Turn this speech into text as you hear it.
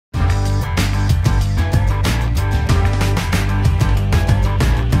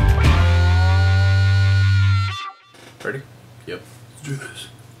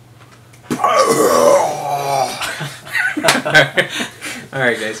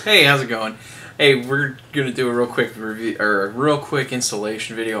Alright guys, hey, how's it going? Hey, we're gonna do a real quick review, or a real quick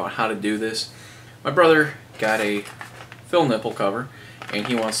installation video on how to do this. My brother got a fill nipple cover and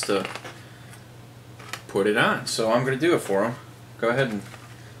he wants to put it on, so I'm gonna do it for him. Go ahead and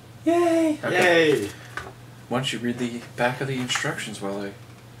yay! Okay. Yay! Why don't you read the back of the instructions while I...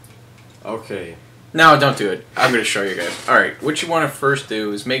 Okay. No, don't do it. I'm gonna show you guys. Alright, what you want to first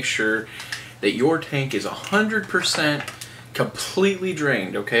do is make sure that your tank is 100% completely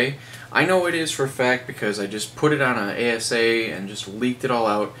drained, okay? I know it is for a fact because I just put it on an ASA and just leaked it all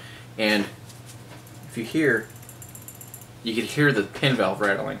out, and if you hear, you could hear the pin valve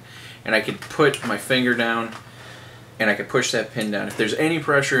rattling, and I could put my finger down and I could push that pin down. If there's any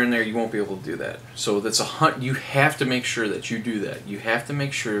pressure in there, you won't be able to do that. So that's you have to make sure that you do that. You have to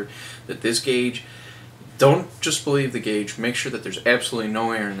make sure that this gauge, don't just believe the gauge, make sure that there's absolutely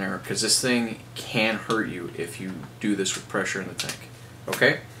no air in there, because this thing can hurt you if you do this with pressure in the tank.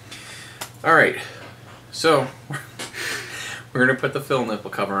 Okay? Alright, so we're going to put the fill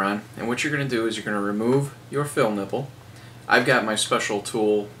nipple cover on, and what you're going to do is you're going to remove your fill nipple. I've got my special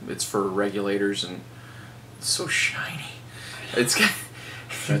tool, it's for regulators, and it's so shiny. It's got,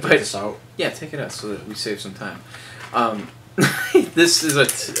 should I take this out? Yeah, take it out so that we save some time. This is a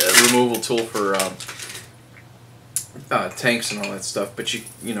removal tool for tanks and all that stuff, but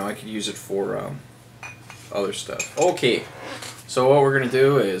you know, I could use it for other stuff. Okay, so what we're gonna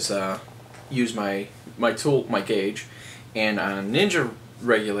do is use my tool, my gauge, and on Ninja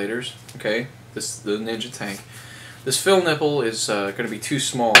regulators. Okay, the Ninja tank. This fill nipple is going to be too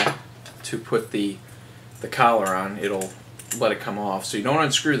small to put the collar on. It'll let it come off. So you don't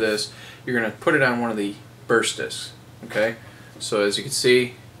unscrew this. You're going to put it on one of the burst discs. Okay, so as you can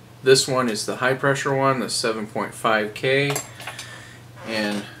see, this one is the high pressure one, the 7.5K,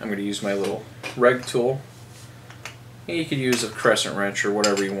 and I'm going to use my little reg tool. And you could use a crescent wrench or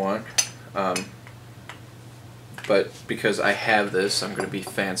whatever you want, but because I have this, I'm going to be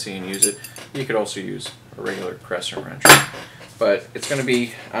fancy and use it. You could also use a regular crescent wrench, but it's going to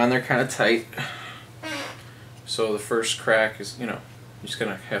be on there kind of tight. So the first crack is, you know, you're just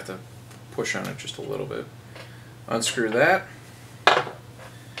going to have to push on it just a little bit. Unscrew that.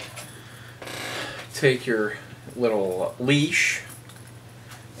 Take your little leash,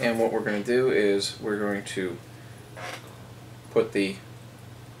 and what we're going to do is we're going to put the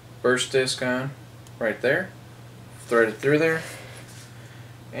burst disc on right there, thread it through there,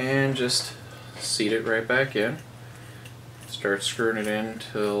 and just seat it right back in. Start screwing it in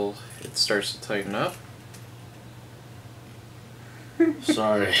until it starts to tighten up.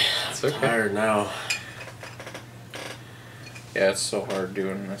 Sorry, it's okay. I'm tired now. Yeah, it's so hard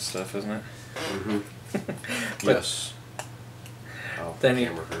doing this stuff, isn't it? Mm-hmm. Yes. Oh, then the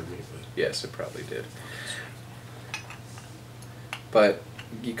camera heard me, but yes, it probably did. But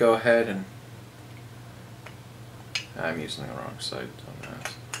you go ahead and I'm using the wrong side on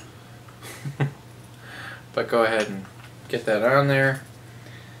that. But go ahead and get that on there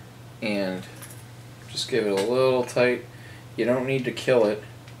and just give it a little tight. You don't need to kill it.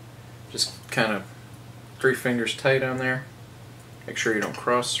 Just kind of 3 fingers tight on there. Make sure you don't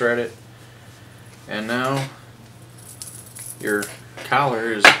cross thread it. And now your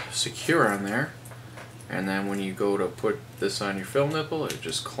collar is secure on there, and then when you go to put this on your fill nipple, it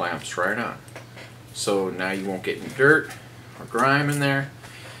just clamps right on. So now you won't get any dirt or grime in there,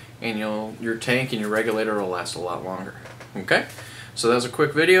 and your tank and your regulator will last a lot longer. Okay, so that was a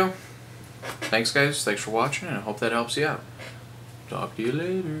quick video. Thanks guys, thanks for watching, and I hope that helps you out. Talk to you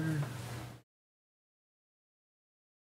later.